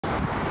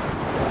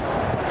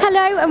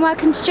Hello and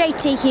welcome to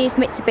JT Hughes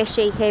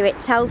Mitsubishi here at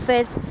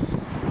Telford.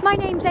 My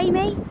name's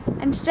Amy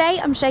and today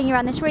I'm showing you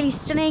around this really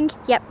stunning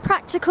yet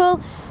practical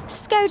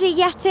Skoda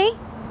Yeti.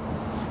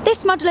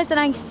 This model is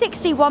an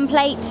 61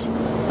 plate,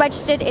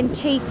 registered in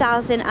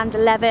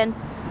 2011.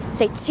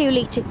 It's a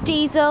 2-litre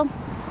diesel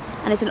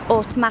and is an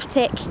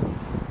automatic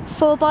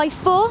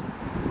 4x4.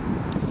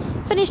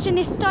 Finished in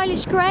this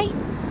stylish grey.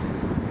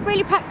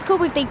 Really practical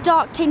with the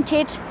dark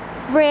tinted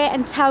rear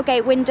and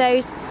tailgate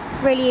windows.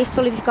 Really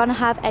useful if you're going to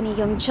have any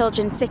young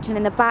children sitting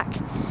in the back,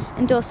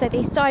 and also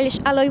these stylish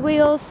alloy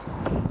wheels.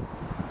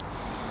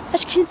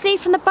 As you can see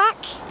from the back,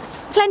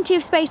 plenty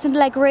of space and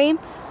leg room,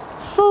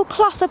 full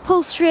cloth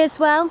upholstery as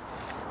well,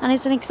 and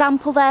as an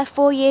example there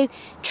for you,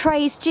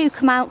 trays do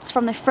come out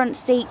from the front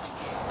seats,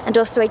 and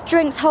also a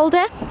drinks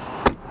holder.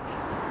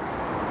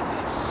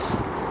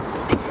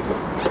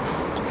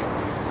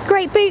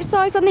 Great boot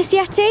size on this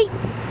Yeti,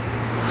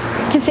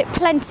 can fit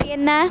plenty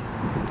in there.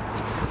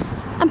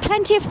 And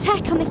plenty of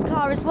tech on this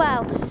car as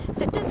well.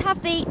 So it does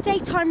have the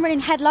daytime running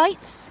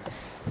headlights.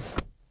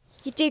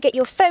 You do get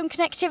your phone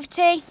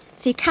connectivity,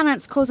 so you can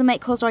answer calls and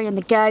make calls while you're on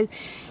the go.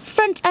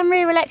 Front and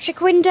rear electric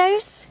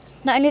windows.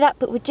 Not only that,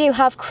 but we do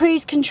have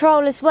cruise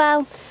control as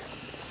well.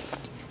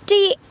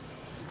 The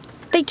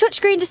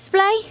touchscreen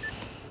display.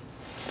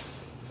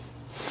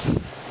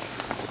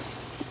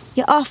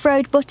 Your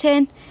off-road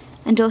button,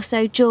 and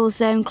also dual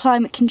zone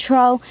climate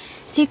control.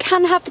 So you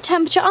can have the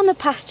temperature on the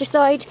passenger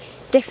side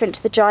different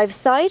to the driver's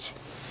side.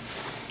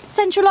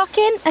 Central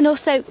lock-in and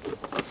also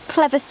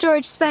clever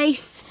storage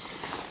space,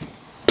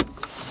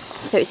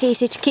 so it's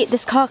easy to keep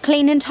this car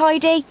clean and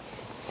tidy.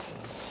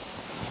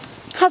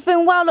 Has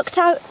been well looked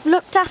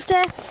after,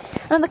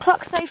 and on the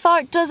clock so far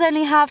it does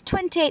only have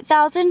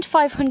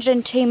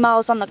 28,502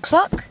 miles on the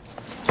clock.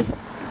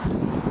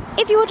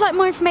 If you would like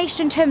more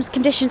information in terms of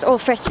conditions or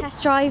for a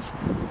test drive,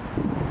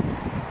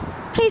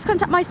 please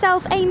contact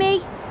myself,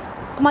 Amy,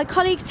 or my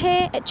colleagues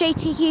here at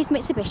JT Hughes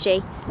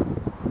Mitsubishi.